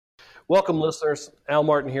Welcome, listeners. Al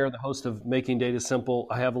Martin here, the host of Making Data Simple.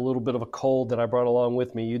 I have a little bit of a cold that I brought along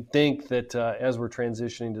with me. You'd think that as we're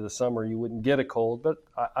transitioning to the summer, you wouldn't get a cold, but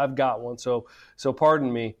I've got one, so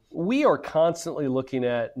pardon me. We are constantly looking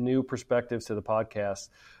at new perspectives to the podcast.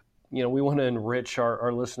 You know, we want to enrich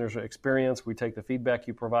our listeners' experience. We take the feedback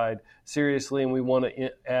you provide seriously, and we want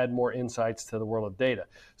to add more insights to the world of data.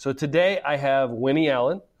 So today I have Winnie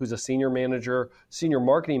Allen, who's a senior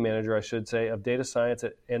marketing manager, I should say, of data science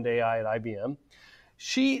and AI at IBM.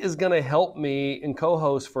 She is going to help me and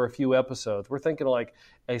co-host for a few episodes. We're thinking like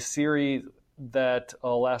a series that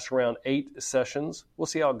lasts around 8 sessions. We'll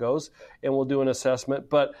see how it goes, and we'll do an assessment,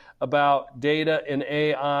 but about data and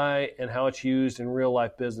AI and how it's used in real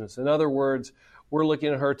life business. In other words, we're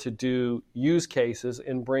looking at her to do use cases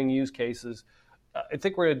and bring use cases. I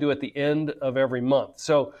think we're going to do at the end of every month.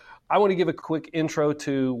 So I want to give a quick intro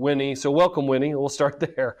to Winnie. So welcome, Winnie. We'll start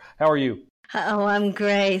there. How are you? Oh, I'm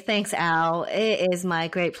great. Thanks, Al. It is my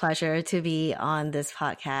great pleasure to be on this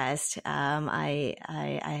podcast. I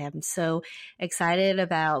am so excited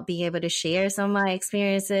about being able to share some of my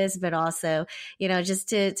experiences, but also, just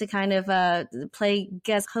to kind of play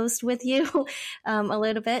guest host with you a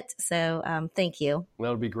little bit. So thank you. That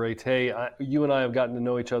would be great. Hey, you and I have gotten to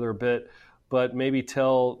know each other a bit, but maybe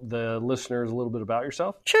tell the listeners a little bit about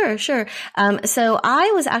yourself. Sure. So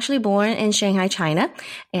I was actually born in Shanghai, China,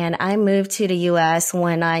 and I moved to the U.S.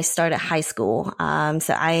 when I started high school.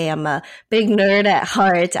 So I am a big nerd at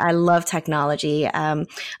heart. I love technology. I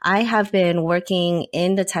have been working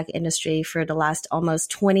in the tech industry for the last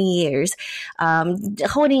almost 20 years,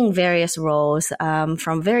 holding various roles,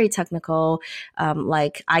 from very technical,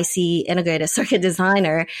 like IC integrated circuit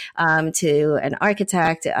designer, to an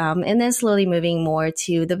architect, and then slowly moving more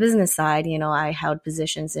to the business side. I held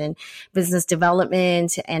positions in business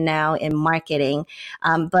development and now in marketing.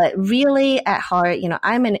 But really at heart,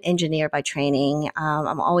 I'm an engineer by training.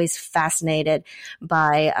 I'm always fascinated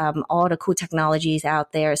by all the cool technologies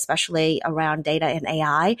out there, especially around data and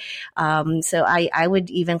AI. So I would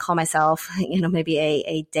even call myself, maybe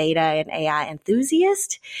a data and AI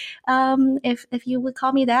enthusiast. If you would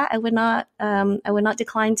call me that, I would not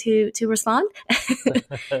decline to respond.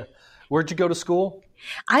 Where'd you go to school?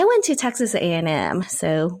 I went to Texas A&M,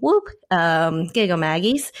 so whoop, Giga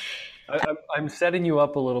Maggies. I'm setting you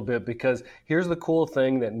up a little bit because here's the cool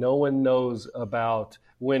thing that no one knows about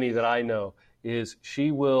Winnie that I know is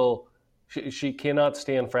she cannot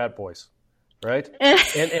stand frat boys, right?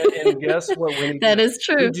 and guess what, Winnie? That is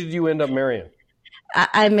true. Who did you end up marrying?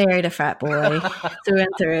 I married a frat boy through and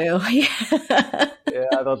through. Yeah,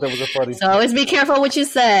 I thought that was a funny So always be careful what you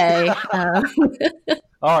say.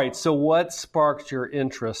 All right. So what sparked your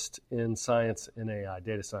interest in science and AI,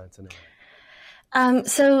 data science and AI?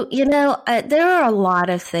 There are a lot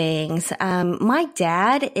of things. My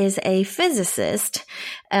dad is a physicist.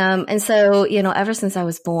 And so, ever since I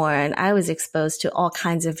was born, I was exposed to all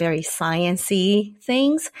kinds of very sciencey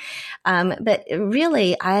things. But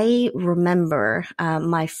really, I remember,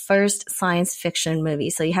 my first science fiction movie.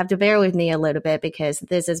 So you have to bear with me a little bit because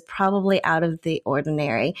this is probably out of the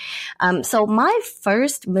ordinary. So my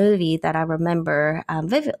first movie that I remember,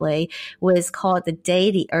 vividly was called The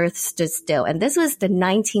Day the Earth Stood Still. And this was the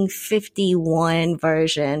 1951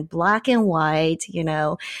 version, black and white,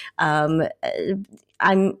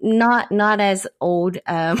 I'm not as old,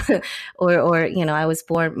 or I was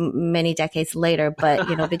born many decades later,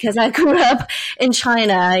 but, because I grew up in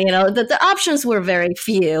China, the options were very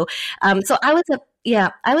few. So I was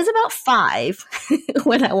about 5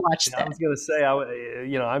 when I watched it. I was going to say,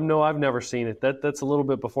 I've never seen it. That's a little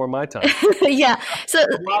bit before my time. Yeah. So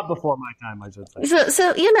a lot before my time, I should say.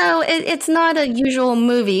 So it's not a usual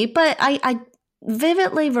movie, but I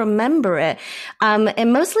vividly remember it.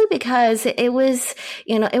 And mostly because it was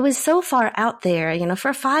so far out there, for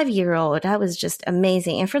a 5-year-old, that was just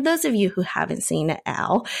amazing. And for those of you who haven't seen it,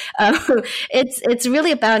 Al, it's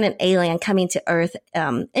really about an alien coming to Earth,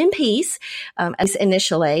 in peace, at least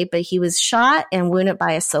initially, but he was shot and wounded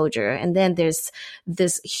by a soldier. And then there's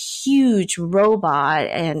this huge robot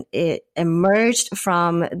and it emerged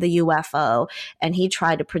from the UFO and he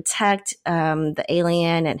tried to protect, the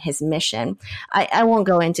alien and his mission. I won't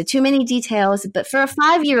go into too many details, but for a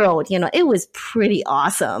 5-year-old, it was pretty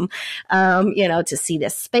awesome, to see the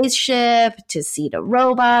spaceship, to see the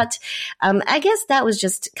robot. I guess that was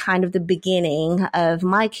just kind of the beginning of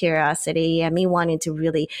my curiosity and me wanting to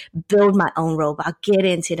really build my own robot, get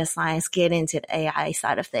into the science, get into the AI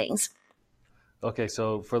side of things. Okay,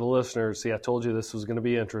 so for the listeners, see, I told you this was going to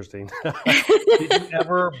be interesting. Did you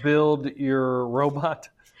ever build your robot?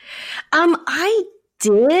 I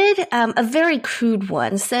did, a very crude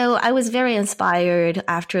one. So I was very inspired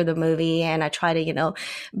after the movie, and I try to,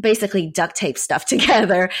 basically duct tape stuff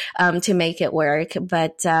together, to make it work.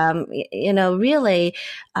 But, really,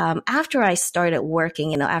 after I started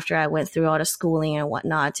working, after I went through all the schooling and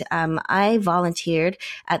whatnot, I volunteered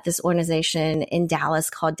at this organization in Dallas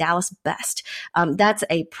called Dallas Best. That's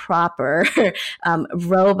a proper,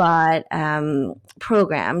 robot,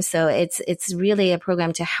 program. So it's really a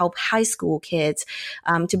program to help high school kids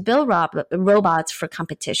to build robots for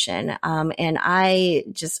competition. And I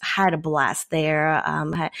just had a blast there.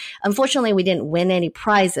 Unfortunately, we didn't win any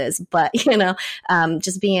prizes, but,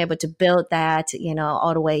 just being able to build that,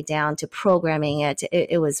 all the way down to programming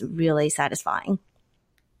it was really satisfying.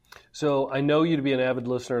 So I know you to be an avid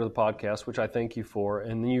listener to the podcast, which I thank you for.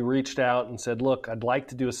 And then you reached out and said, look, I'd like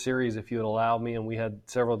to do a series if you would allow me. And we had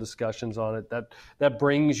several discussions on it. That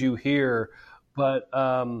brings you here. But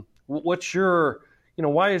what's your,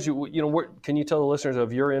 why is you, can you tell the listeners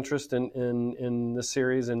of your interest in this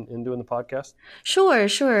series and in doing the podcast? Sure.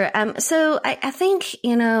 So I think,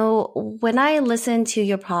 when I listen to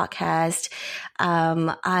your podcast,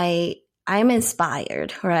 I'm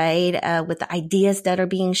inspired, right, with the ideas that are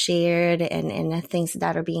being shared and the things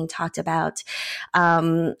that are being talked about.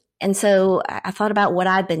 And so I thought about what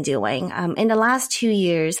I've been doing. In the last 2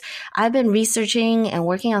 years, I've been researching and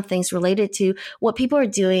working on things related to what people are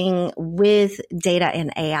doing with data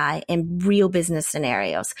and AI in real business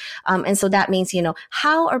scenarios. And so that means,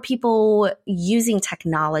 how are people using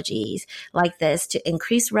technologies like this to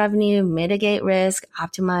increase revenue, mitigate risk,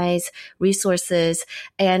 optimize resources?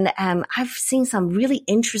 And I've seen some really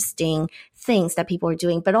interesting things that people are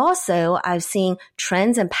doing, but also I've seen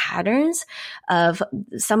trends and patterns of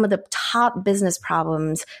some of the top business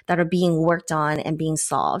problems that are being worked on and being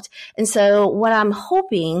solved. And so what I'm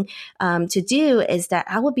hoping to do is that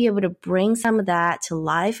I will be able to bring some of that to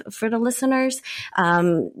life for the listeners,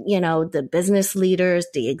 the business leaders,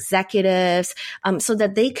 the executives, so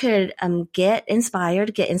that they could get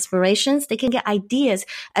inspired, get inspirations, they can get ideas,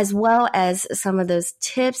 as well as some of those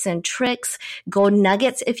tips and tricks, gold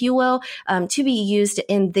nuggets, if you will, to be used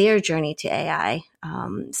in their journey to AI.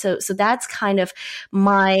 So that's kind of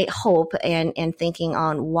my hope and thinking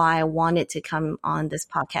on why I wanted to come on this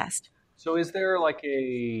podcast. So is there like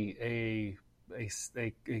a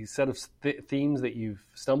set of themes that you've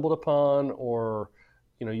stumbled upon, or,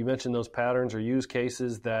 you mentioned those patterns or use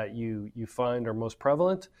cases that you find are most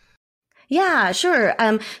prevalent? Yeah, sure.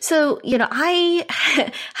 So, I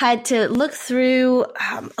had to look through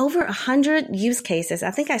over 100 use cases.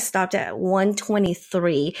 I think I stopped at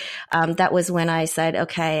 123. That was when I said,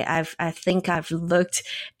 okay, I think I've looked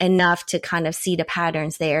enough to kind of see the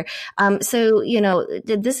patterns there. So,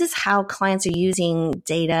 this is how clients are using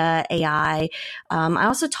data, AI. I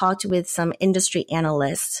also talked with some industry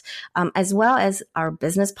analysts, as well as our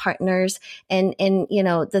business partners, and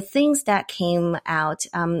the things that came out,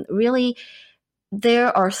 really,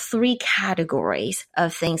 there are 3 categories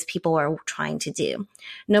of things people are trying to do.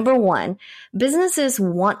 Number 1, businesses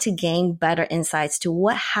want to gain better insights to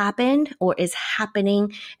what happened or is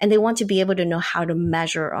happening, and they want to be able to know how to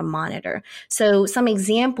measure or monitor. So some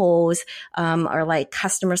examples are like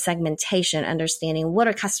customer segmentation, understanding what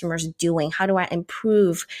are customers doing? How do I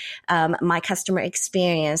improve my customer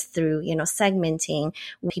experience through, segmenting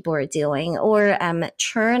what people are doing, or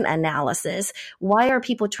churn analysis. Why are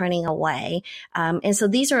people turning away? And so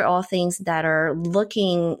these are all things that are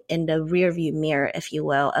looking in the rearview mirror, if you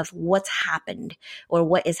will, of what's happened or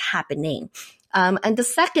what is happening. And the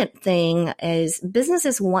second thing is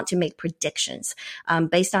businesses want to make predictions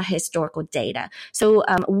based on historical data. So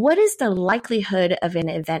what is the likelihood of an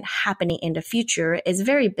event happening in the future is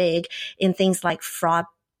very big in things like fraud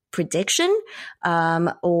prediction,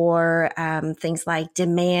 or things like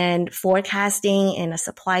demand forecasting in a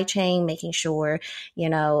supply chain, making sure,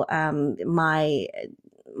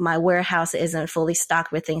 my warehouse isn't fully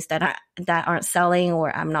stocked with things that aren't selling,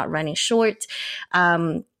 or I'm not running short.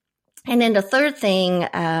 And then the third thing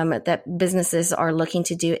that businesses are looking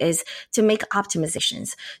to do is to make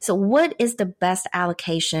optimizations. So what is the best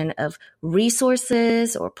allocation of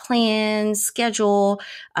resources or plans, schedule,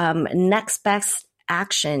 next best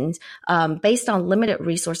actions based on limited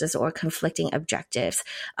resources or conflicting objectives.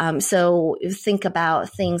 So think about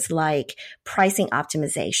things like pricing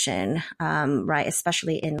optimization, right?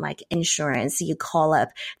 Especially in like insurance, you call up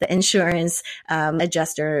the insurance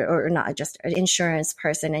adjuster, or not adjuster, insurance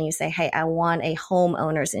person, and you say, hey, I want a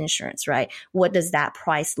homeowner's insurance, right? What does that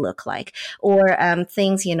price look like? Or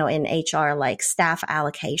things, in HR like staff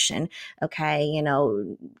allocation. Okay,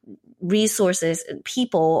 resources,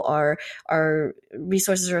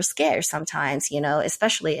 resources are scarce sometimes,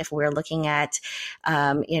 especially if we're looking at,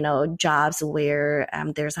 jobs where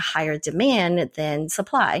there's a higher demand than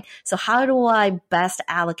supply. So how do I best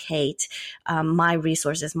allocate my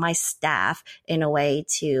resources, my staff in a way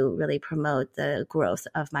to really promote the growth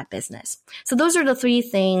of my business? So those are the three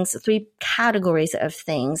categories of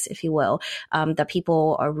things, if you will, that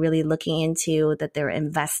people are really looking into, that they're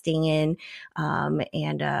investing in.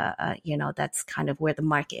 That's kind of where the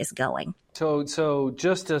market is going. So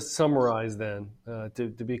just to summarize then,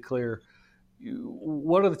 to be clear,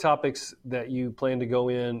 what are the topics that you plan to go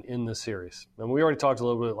in the series? And we already talked a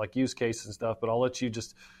little bit like use cases and stuff, but I'll let you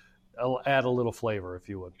I'll add a little flavor if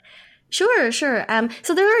you would. Sure.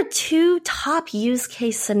 So there are two top use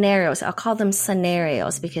case scenarios. I'll call them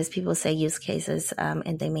scenarios because people say use cases,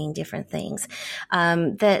 and they mean different things,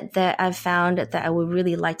 that I've found that I would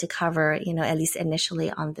really like to cover, at least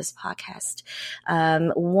initially on this podcast.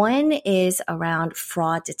 One is around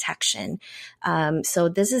fraud detection. So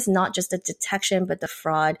this is not just the detection, but the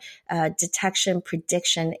fraud, detection,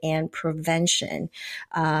 prediction, and prevention.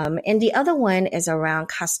 And the other one is around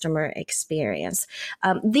customer experience.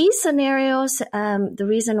 These scenarios, the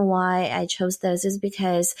reason why I chose those is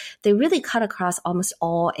because they really cut across almost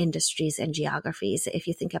all industries and geographies. If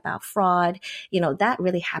you think about fraud, that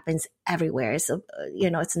really happens everywhere. So,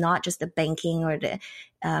 it's not just the banking or the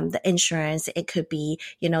insurance. It could be,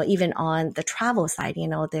 even on the travel side,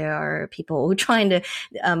 there are people trying to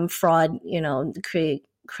fraud,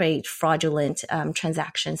 create fraudulent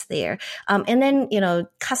transactions there. And then,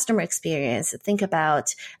 customer experience. Think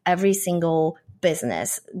about every single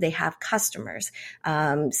business, they have customers.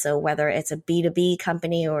 So whether it's a B2B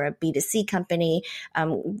company or a B2C company,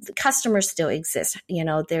 customers still exist.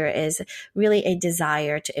 There is really a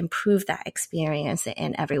desire to improve that experience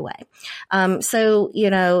in every way. So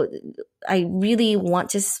I really want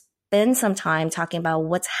to spend some time talking about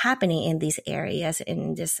what's happening in these areas,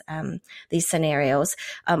 in these scenarios.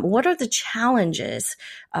 What are the challenges?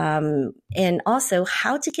 And also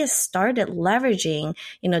how to get started leveraging,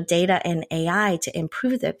 data and AI to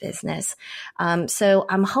improve their business. So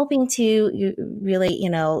I'm hoping to really,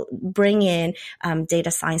 bring in data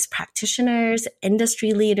science practitioners,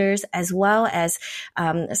 industry leaders, as well as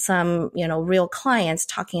some, real clients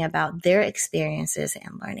talking about their experiences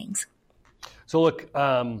and learnings. So look,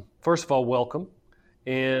 first of all, welcome.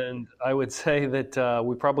 And I would say that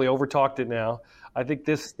we probably overtalked it now. I think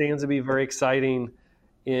this stands to be very exciting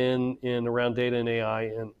in around data and AI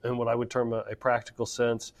and what I would term a practical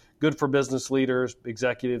sense. Good for business leaders,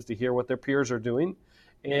 executives to hear what their peers are doing.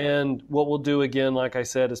 And what we'll do again, like I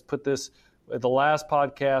said, is put this at the last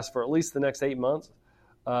podcast for at least the next 8 months.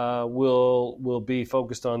 Will be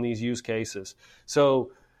focused on these use cases.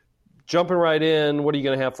 So jumping right in, what are you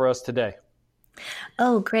going to have for us today?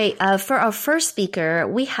 Oh, great. For our first speaker,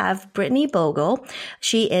 we have Brittany Bogle.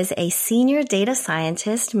 She is a senior data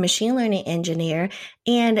scientist, machine learning engineer,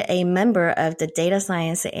 and a member of the data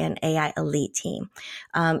science and AI elite team.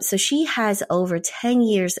 So she has over 10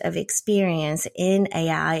 years of experience in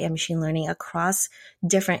AI and machine learning across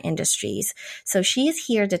different industries. So she is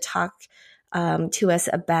here to talk to us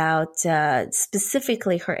about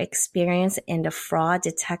specifically her experience in the fraud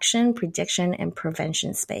detection, prediction, and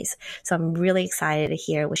prevention space. So I'm really excited to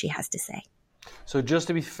hear what she has to say. So just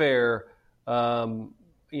to be fair, to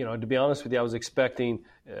be honest with you, I was expecting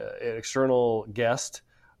an external guest,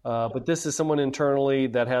 but this is someone internally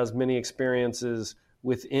that has many experiences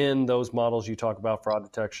within those models you talk about: fraud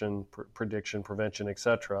detection, prediction, prevention, et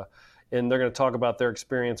cetera. And they're going to talk about their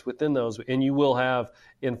experience within those. And you will have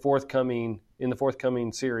in the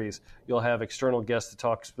forthcoming series, you'll have external guests to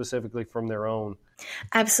talk specifically from their own.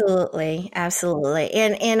 Absolutely.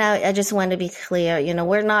 And I just want to be clear,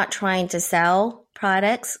 we're not trying to sell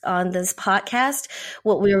products on this podcast.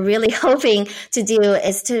 What we're really hoping to do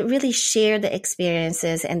is to really share the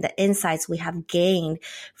experiences and the insights we have gained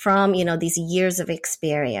from, these years of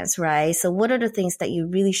experience, right? So what are the things that you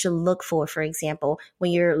really should look for example,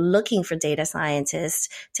 when you're looking for data scientists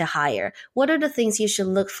to hire? What are the things you should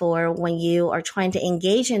look for when you are trying to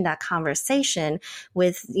engage in that conversation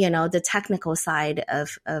with, the technical side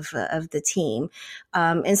of the team?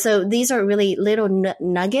 And so these are really little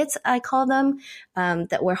nuggets, I call them,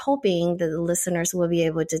 that we're hoping that the listeners will be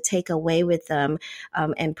able to take away with them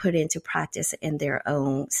and put into practice in their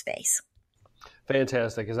own space.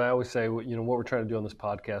 Fantastic. As I always say, what we're trying to do on this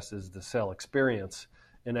podcast is to sell experience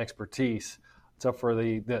and expertise. It's up for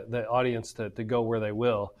the audience to go where they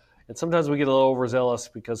will. And sometimes we get a little overzealous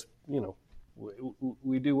because,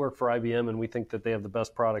 we do work for IBM, and we think that they have the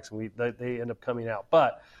best products, and they end up coming out.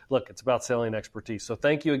 But look, it's about selling expertise. So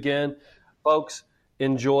thank you again, folks.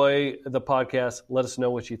 Enjoy the podcast. Let us know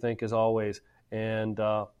what you think, as always, and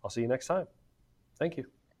I'll see you next time. Thank you.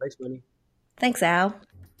 Thanks, Winnie. Thanks, Al.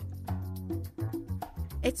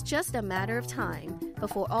 It's just a matter of time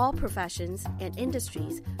before all professions and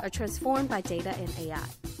industries are transformed by data and AI.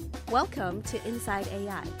 Welcome to Inside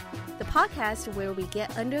AI, the podcast where we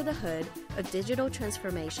get under the hood of digital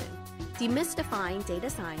transformation, demystifying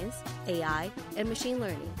data science, AI, and machine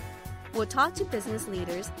learning. We'll talk to business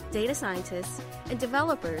leaders, data scientists, and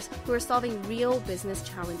developers who are solving real business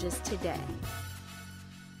challenges today.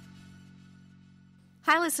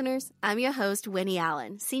 Hi, listeners. I'm your host, Winnie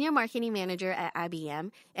Allen, Senior Marketing Manager at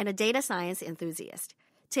IBM and a data science enthusiast.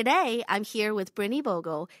 Today, I'm here with Brittany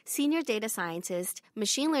Bogle, Senior Data Scientist,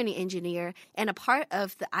 Machine Learning Engineer, and a part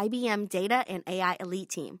of the IBM Data and AI Elite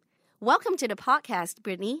Team. Welcome to the podcast,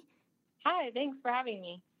 Brittany. Hi, thanks for having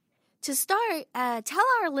me. To start, tell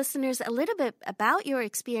our listeners a little bit about your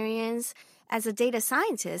experience as a data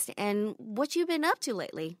scientist and what you've been up to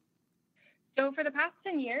lately. So for the past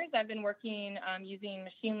 10 years, I've been working using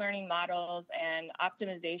machine learning models and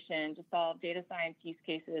optimization to solve data science use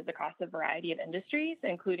cases across a variety of industries,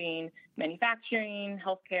 including manufacturing,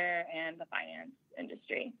 healthcare, and the finance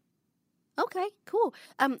industry. Okay, cool.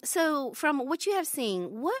 So from what you have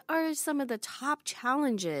seen, what are some of the top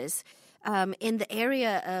challenges in the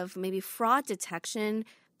area of maybe fraud detection,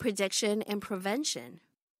 prediction, and prevention?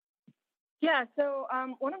 Yeah, so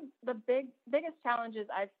one of the biggest challenges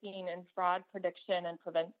I've seen in fraud prediction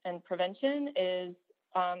and prevention is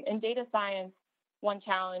in data science. One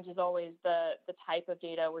challenge is always the type of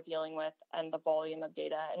data we're dealing with and the volume of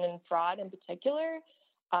data. And in fraud in particular,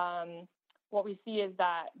 what we see is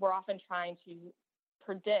that we're often trying to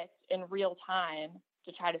predict in real time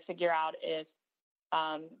to try to figure out if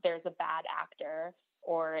there's a bad actor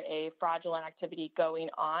or a fraudulent activity going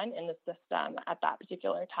on in the system at that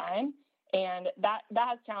particular time. And that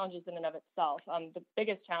has challenges in and of itself. The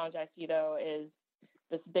biggest challenge I see, though, is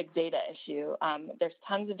this big data issue. There's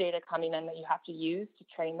tons of data coming in that you have to use to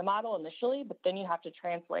train the model initially, but then you have to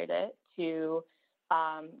translate it to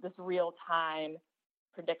this real-time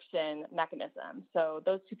prediction mechanism. So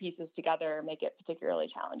those two pieces together make it particularly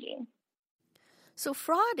challenging. So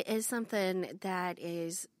fraud is something that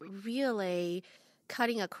is really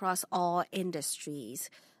cutting across all industries.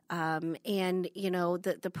 And, you know,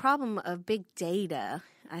 the problem of big data,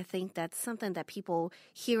 I think that's something that people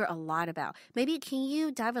hear a lot about. Maybe can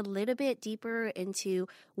you dive a little bit deeper into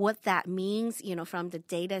what that means, you know, from the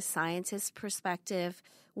data scientist perspective,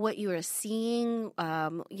 what you are seeing,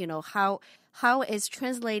 you know, how is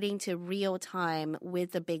translating to real time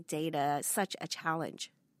with the big data such a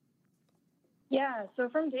challenge? Yeah, so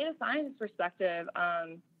from data science perspective,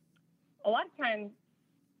 a lot of times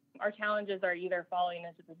our challenges are either falling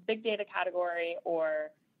into this big data category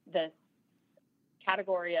or this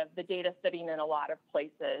category of the data sitting in a lot of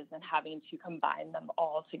places and having to combine them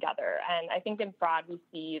all together. And I think in fraud, we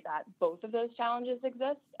see that both of those challenges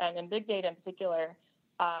exist. And in big data in particular,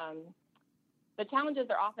 the challenges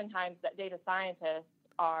are oftentimes that data scientists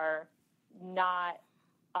are not,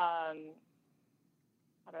 how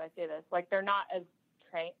do I say this? Like they're not as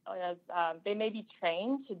trained, they may be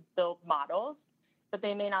trained to build models, but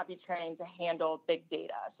they may not be trained to handle big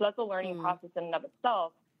data. So that's a learning process in and of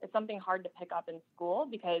itself. It's something hard to pick up in school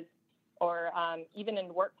or even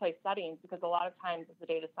in workplace settings, because a lot of times as a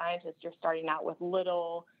data scientist, you're starting out with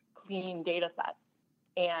little clean data sets,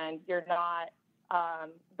 and you're not,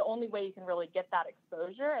 the only way you can really get that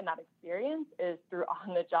exposure and that experience is through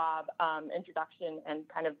on-the-job introduction and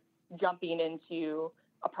kind of jumping into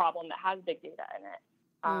a problem that has big data in it.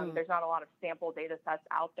 There's not a lot of sample data sets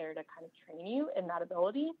out there to kind of train you in that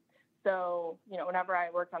ability. So, you know, whenever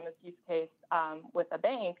I worked on this use case with a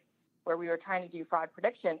bank where we were trying to do fraud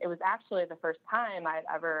prediction, it was actually the first time I'd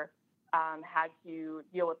ever had to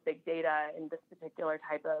deal with big data in this particular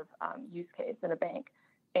type of use case in a bank.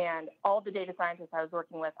 And all the data scientists I was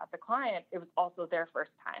working with at the client, it was also their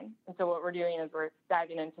first time. And so what we're doing is we're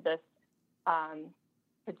diving into this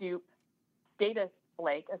Hadoop data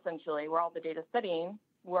lake, essentially, where all the data is sitting.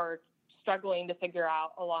 We're struggling to figure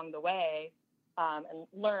out along the way and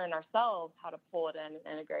learn ourselves how to pull it in and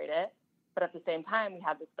integrate it. But at the same time, we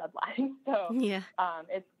have this deadline. So yeah.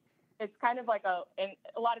 It's kind of like and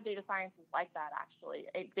a lot of data science is like that, actually.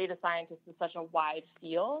 Data scientist is such a wide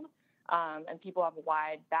field, and people have a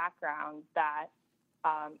wide background that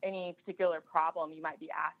any particular problem you might be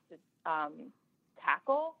asked to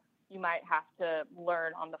tackle, you might have to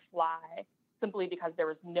learn on the fly, simply because there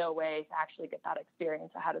was no way to actually get that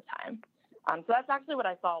experience ahead of time. So that's actually what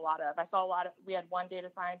I saw a lot of. We had one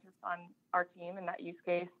data scientist on our team in that use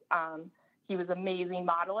case. He was an amazing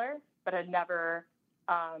modeler, but had never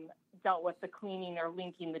dealt with the cleaning or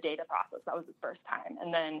linking the data process. That was his first time.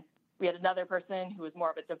 And then we had another person who was more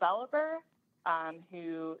of a developer,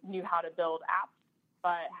 who knew how to build apps,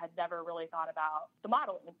 but had never really thought about the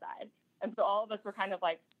modeling side. And so all of us were kind of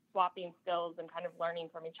like swapping skills and kind of learning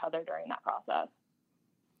from each other during that process.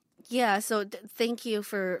 Yeah, so thank you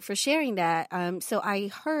for sharing that. So I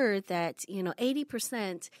heard that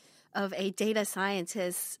 80% of a data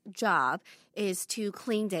scientist's job is to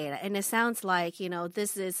clean data, and it sounds like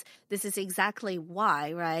this is exactly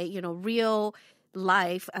why, right? Real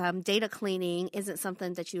life data cleaning isn't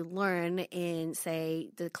something that you learn in,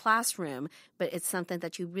 say, the classroom, but it's something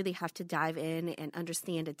that you really have to dive in and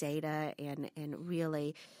understand the data and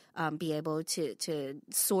really be able to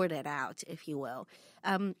sort it out, if you will.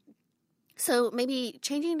 So maybe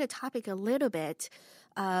changing the topic a little bit,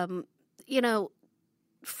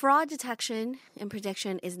 fraud detection and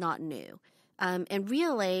prediction is not new. And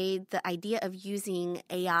really, the idea of using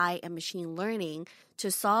AI and machine learning to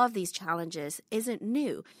solve these challenges isn't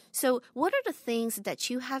new. So what are the things that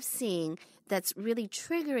you have seen that's really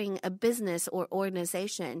triggering a business or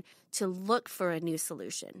organization to look for a new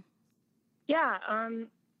solution? Yeah,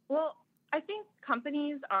 well, I think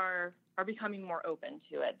companies are becoming more open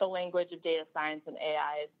to it. The language of data science and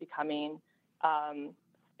AI is becoming,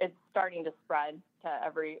 it's starting to spread to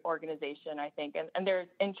every organization, I think. And there's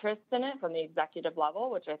interest in it from the executive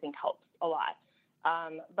level, which I think helps a lot.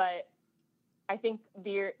 But I think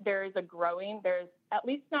there's at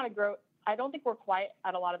least not a grow. I don't think we're quite,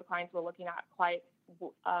 at a lot of the clients we're looking at, quite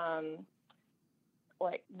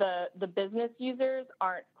like the business users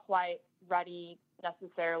aren't quite ready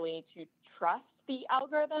necessarily to trust the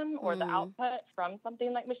algorithm or the output from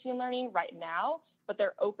something like machine learning right now, but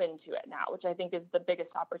they're open to it now, which I think is the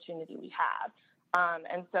biggest opportunity we have.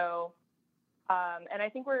 And I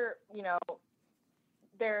think we're,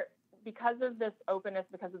 there, because of this openness,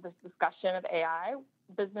 because of this discussion of AI,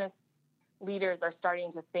 business leaders are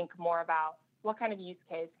starting to think more about what kind of use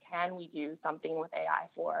case can we do something with AI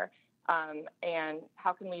for, and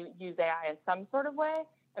how can we use AI in some sort of way.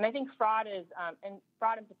 And I think fraud in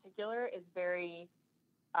particular, is very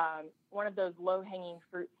one of those low-hanging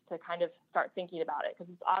fruits to kind of start thinking about it, because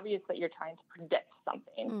it's obvious that you're trying to predict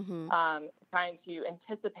something, trying to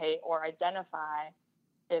anticipate or identify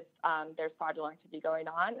if there's fraudulent activity going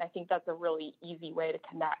on. And I think that's a really easy way to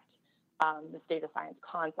connect this data science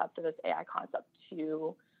concept or this AI concept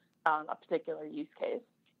to a particular use case.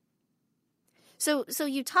 So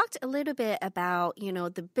you talked a little bit about,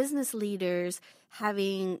 the business leaders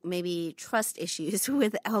having maybe trust issues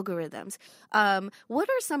with algorithms. What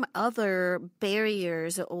are some other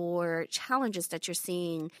barriers or challenges that you're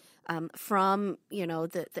seeing from,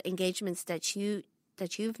 the engagements that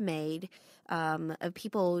you've made of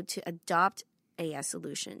people to adopt AI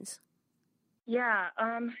solutions? Yeah,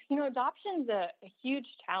 adoption's a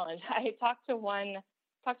huge challenge. I talked to one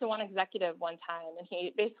executive one time, and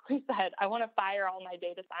he basically said, I want to fire all my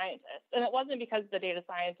data scientists. And it wasn't because the data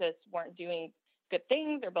scientists weren't doing good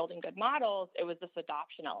things or building good models. It was this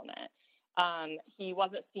adoption element. He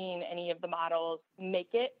wasn't seeing any of the models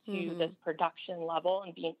make it to this production level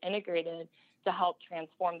and being integrated to help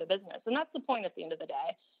transform the business. And that's the point at the end of the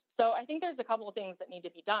day. So I think there's a couple of things that need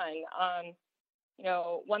to be done.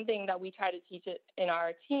 One thing that we try to teach it in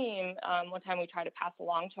our team, one time we try to pass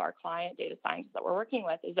along to our client data scientists that we're working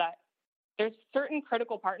with, is that there's certain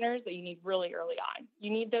critical partners that you need really early on.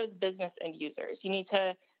 You need those business end users. You need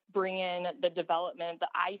to bring in the development, the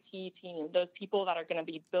IT team, those people that are going to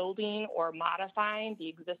be building or modifying the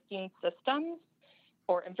existing systems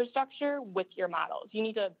or infrastructure with your models. You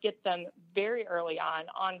need to get them very early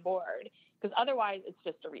on board, because otherwise it's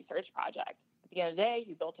just a research project. At the end of the day,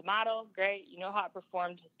 you built a model, great, you know how it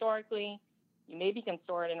performed historically, you maybe can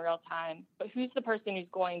store it in real time, but who's the person who's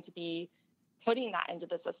going to be putting that into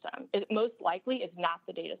the system? It most likely is not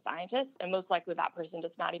the data scientist, and most likely that person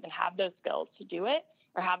does not even have those skills to do it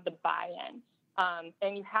or have the buy-in.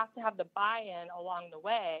 And you have to have the buy-in along the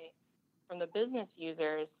way from the business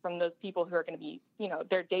users, from those people who are going to be,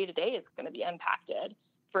 their day-to-day is going to be impacted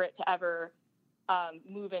for it to ever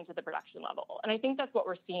move into the production level. And I think that's what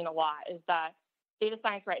we're seeing a lot, is that data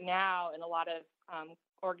science right now in a lot of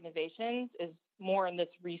organizations is more in this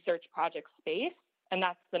research project space. And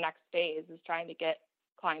that's the next phase, is trying to get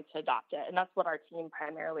clients to adopt it. And that's what our team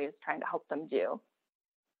primarily is trying to help them do.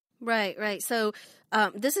 Right, right. So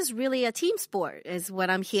this is really a team sport, is what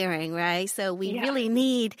I'm hearing, right? So we really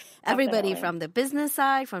need everybody Definitely. from the business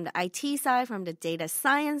side, from the IT side, from the data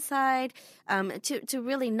science side, to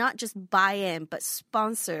really not just buy in, but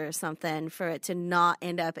sponsor something for it to not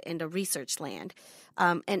end up in the research land.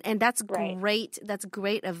 And that's Right. great. That's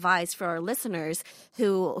great advice for our listeners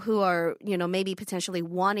who are, maybe potentially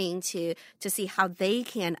wanting to see how they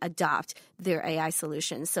can adopt their AI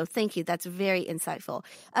solutions. So thank you. That's very insightful.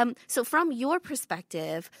 So from your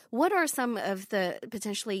perspective, what are some of the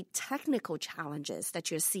potentially technical challenges that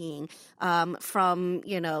you're seeing from,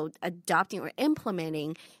 adopting or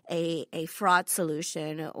implementing a fraud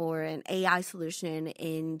solution or an AI solution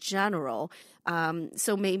in general?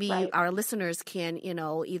 So maybe our listeners can,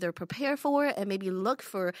 either prepare for it and maybe look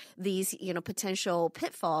for these, potential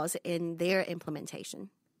pitfalls in their implementation.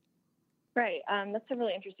 Right. That's a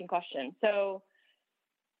really interesting question. So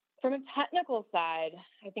from a technical side,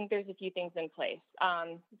 I think there's a few things in place.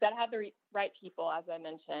 You've got to have the right people, as I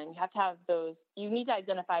mentioned. You have to have those. You need to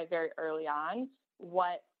identify very early on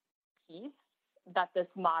what piece that this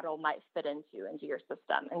model might fit into your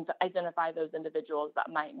system, and to identify those individuals that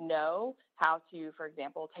might know how to, for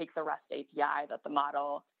example, take the REST API that the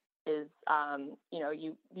model is,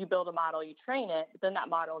 you build a model, you train it, but then that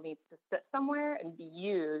model needs to sit somewhere and be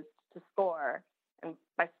used to score. And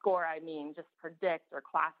by score, I mean just predict or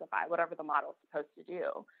classify whatever the model is supposed to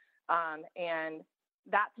do. And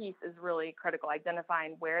that piece is really critical,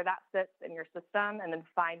 identifying where that sits in your system and then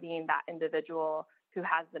finding that individual who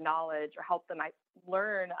has the knowledge or help them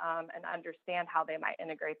learn and understand how they might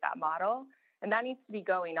integrate that model. And that needs to be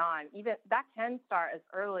going on. Even that can start as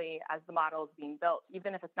early as the model is being built,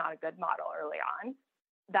 even if it's not a good model early on.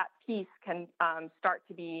 That piece can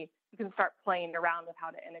you can start playing around with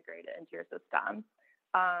how to integrate it into your system.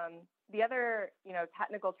 The other,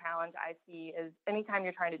 technical challenge I see is anytime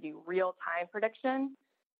you're trying to do real-time prediction,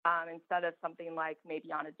 instead of something like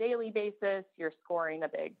maybe on a daily basis, you're scoring a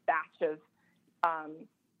big batch of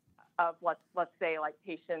let's say like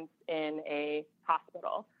patients in a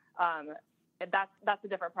hospital. That's a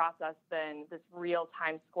different process than this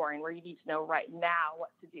real-time scoring where you need to know right now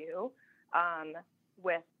what to do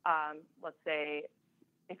with, let's say,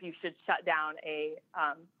 if you should shut down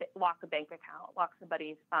lock a bank account, lock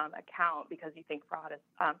somebody's account because you think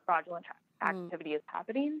fraudulent activity is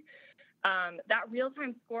happening. That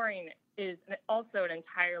real-time scoring is also an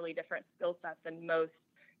entirely different skill set than most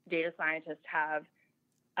data scientists have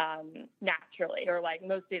naturally, or like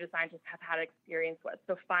most data scientists have had experience with.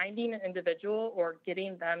 So finding an individual or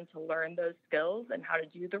getting them to learn those skills and how to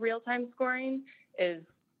do the real-time scoring is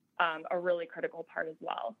a really critical part as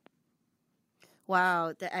well.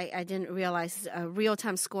 Wow, I didn't realize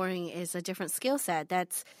real-time scoring is a different skill set.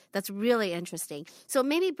 That's really interesting. So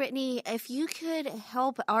maybe, Brittany, if you could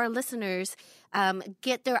help our listeners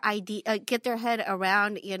get their head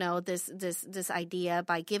around, this idea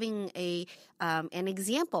by giving an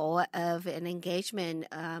example of an engagement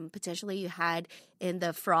potentially you had in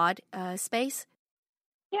the fraud space.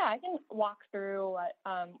 Yeah, I can walk through what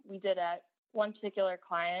we did at one particular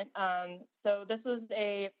client. So this was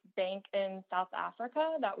a bank in South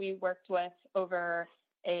Africa that we worked with over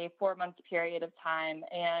a 4-month period of time.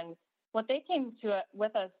 And what they came to us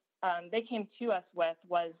with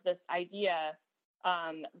was this idea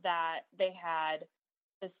that they had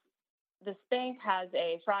this bank has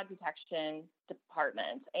a fraud detection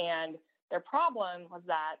department, and their problem was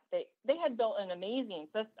that they had built an amazing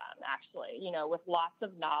system, actually, with lots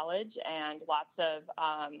of knowledge and lots of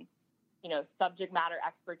subject matter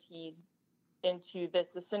expertise into this.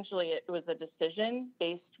 Essentially, it was a decision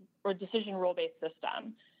rule-based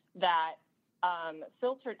system that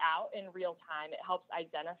filtered out in real time. It helps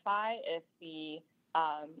identify if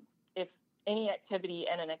any activity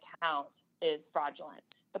in an account is fraudulent.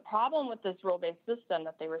 The problem with this rule-based system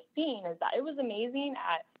that they were seeing is that it was amazing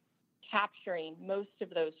at capturing most of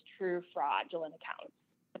those true fraudulent accounts.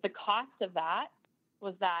 But the cost of that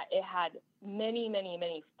was that it had many, many,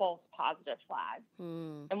 many false positive flags.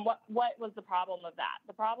 And what was the problem of that?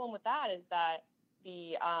 The problem with that is that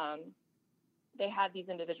they had these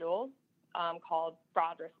individuals called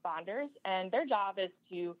fraud responders, and their job is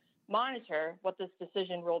to monitor what this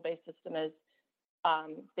decision rule-based system is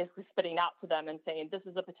basically spitting out to them and saying, this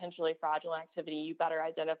is a potentially fraudulent activity, you better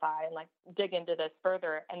identify and dig into this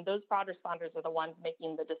further. And those fraud responders are the ones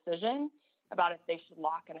making the decision about if they should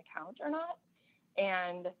lock an account or not.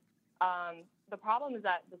 And the problem is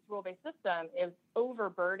that this rule-based system is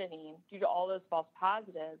overburdening due to all those false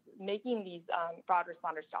positives, making these fraud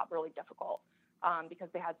responders' job really difficult because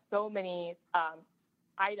they had so many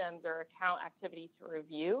items or account activities to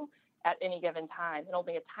review. at any given time, and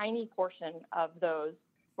only a tiny portion of those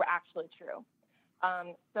were actually true.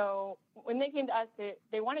 So when they came to us,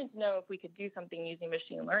 they wanted to know if we could do something using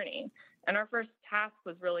machine learning. And our first task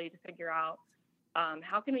was really to figure out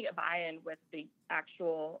how can we get buy-in with the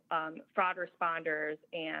actual fraud responders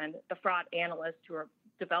and the fraud analysts who are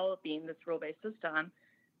developing this rule-based system.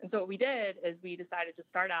 And so what we did is we decided to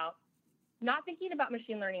start out not thinking about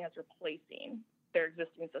machine learning as replacing their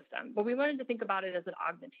existing system, but we wanted to think about it as an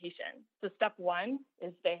augmentation. So step one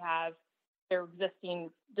is they have their existing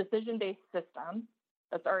decision-based system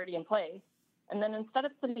that's already in place. And then instead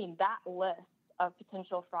of sending that list of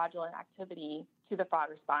potential fraudulent activity to the fraud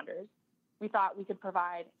responders, we thought we could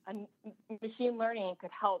provide machine learning could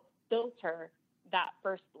help filter that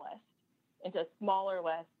first list into a smaller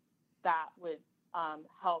list that would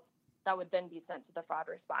that would then be sent to the fraud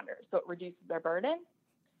responders. So it reduces their burden.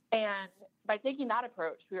 And by taking that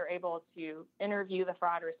approach, we were able to interview the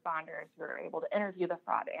fraud responders, we were able to interview the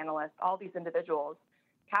fraud analysts, all these individuals,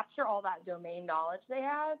 capture all that domain knowledge they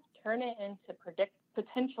have, turn it into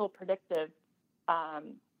potential predictive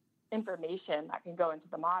information that can go into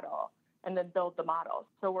the model, and then build the model.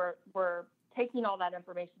 So we're taking all that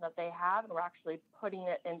information that they have, and we're actually putting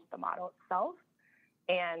it into the model itself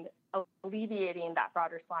and alleviating that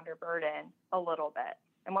fraud responder burden a little bit.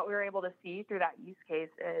 And what we were able to see through that use case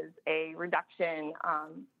is a reduction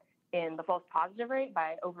in the false positive rate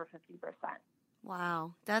by over 50%.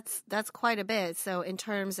 Wow, that's quite a bit. So in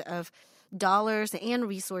terms of dollars and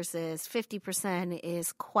resources, 50%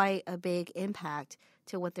 is quite a big impact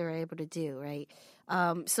to what they're able to do, right?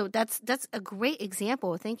 So that's a great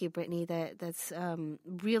example. Thank you, Brittany. That's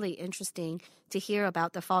really interesting to hear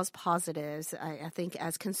about the false positives. I think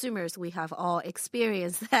as consumers, we have all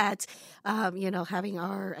experienced that, having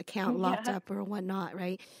our account locked up or whatnot,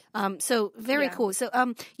 right? So very cool. So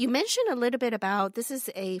you mentioned a little bit about this is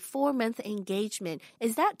a 4-month engagement.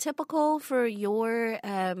 Is that typical for your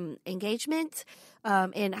engagement?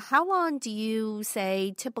 And how long do you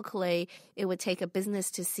say typically it would take a business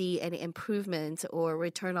to see any improvement or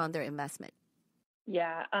return on their investment?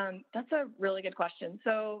 Yeah, that's a really good question.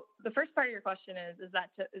 So the first part of your question is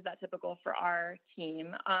that typical for our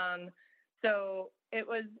team? So it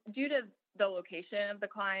was due to the location of the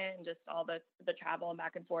client and just all the travel and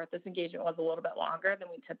back and forth. This engagement was a little bit longer than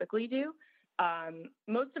we typically do.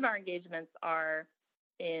 Most of our engagements are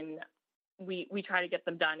we try to get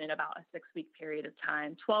them done in about a 6-week period of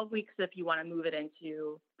time, 12 weeks if you want to move it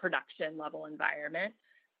into production level environment.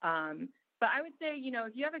 But I would say,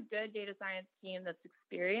 if you have a good data science team that's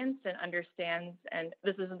experienced and understands, and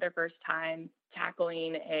this isn't their first time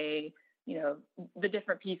tackling the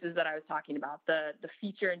different pieces that I was talking about, the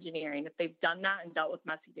feature engineering, if they've done that and dealt with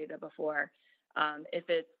messy data before, if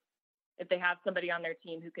they have somebody on their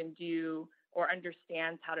team who can do or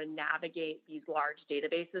understands how to navigate these large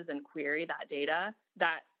databases and query that data,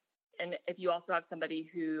 and if you also have somebody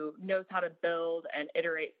who knows how to build and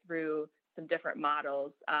iterate through some different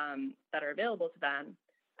models that are available to them,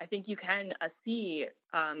 I think you can see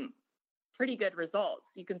pretty good results.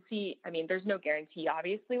 You can see, there's no guarantee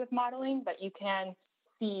obviously with modeling, but you can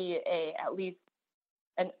see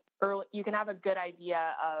you can have a good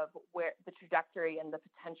idea of where the trajectory and the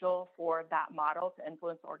potential for that model to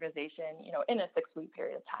influence the organization, in a 6-week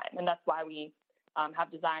period of time. And that's why we have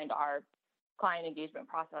designed our client engagement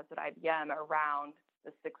process at IBM around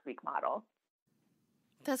the 6-week model.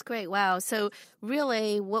 That's great. Wow. So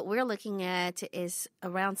really what we're looking at is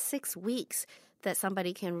around 6 weeks that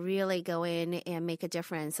somebody can really go in and make a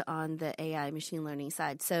difference on the AI machine learning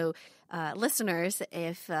side. So listeners,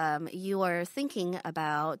 if you are thinking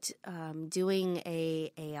about doing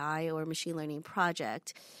a AI or machine learning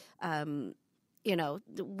project,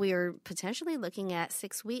 we're potentially looking at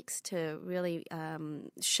 6 weeks to really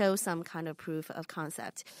show some kind of proof of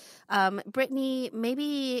concept. Brittany,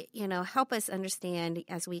 maybe, help us understand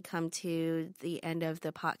as we come to the end of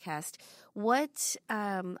the podcast, what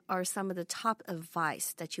are some of the top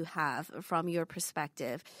advice that you have from your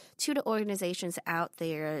perspective to the organizations out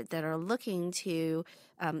there that are looking to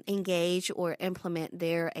engage or implement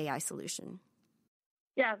their AI solution?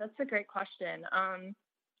 Yeah, that's a great question.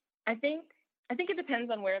 I think it depends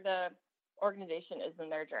on where the organization is in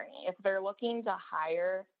their journey. If they're looking to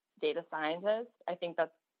hire data scientists, I think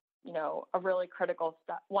that's, a really critical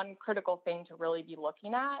step. One critical thing to really be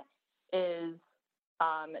looking at is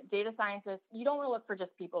data scientists. You don't want to look for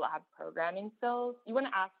just people that have programming skills. You want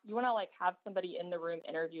to have somebody in the room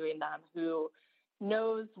interviewing them who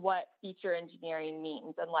knows what feature engineering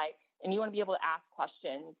means and you want to be able to ask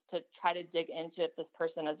questions to try to dig into if this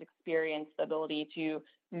person has experienced the ability to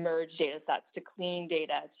merge data sets, to clean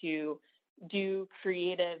data, to do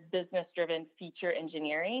creative, business-driven feature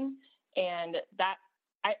engineering. And that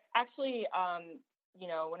I actually,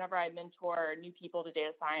 whenever I mentor new people to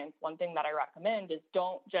data science, one thing that I recommend is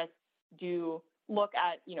don't just look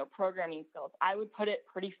at, programming skills. I would put it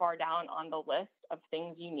pretty far down on the list of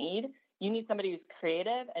things you need. You need somebody who's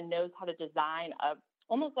creative and knows how to design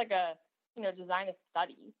design a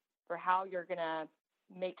study for how you're going to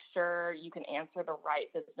make sure you can answer the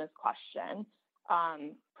right business question.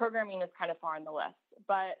 Programming is kind of far on the list.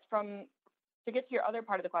 But to get to your other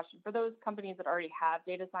part of the question, for those companies that already have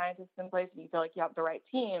data scientists in place and you feel like you have the right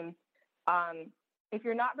team, if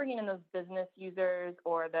you're not bringing in those business users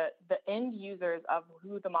or the end users of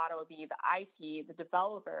who the model would be, the IT, the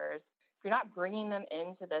developers, if you're not bringing them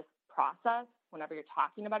into this process whenever you're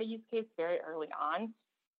talking about a use case very early on,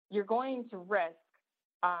 you're going to risk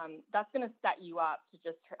that's going to set you up to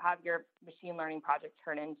just have your machine learning project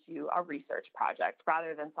turn into a research project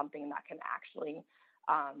rather than something that can actually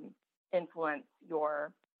influence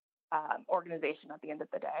your organization at the end of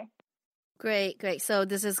the day. Great. So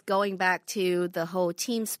this is going back to the whole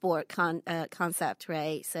team sport concept,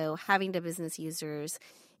 right? So having the business users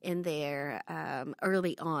in there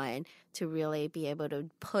early on to really be able to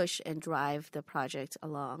push and drive the project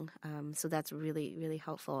along. So that's really, really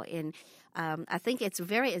helpful. And I think it's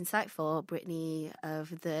very insightful, Brittany,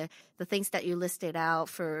 of the things that you listed out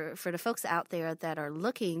for the folks out there that are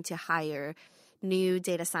looking to hire new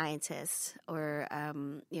data scientists or,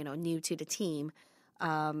 new to the team.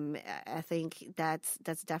 I think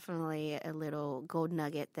that's definitely a little gold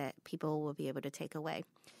nugget that people will be able to take away.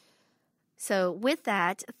 So with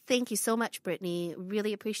that, thank you so much, Brittany.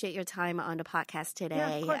 Really appreciate your time on the podcast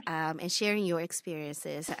today and sharing your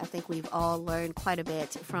experiences. I think we've all learned quite a bit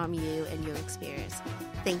from you and your experience.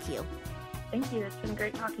 Thank you. Thank you. It's been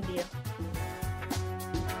great talking to you.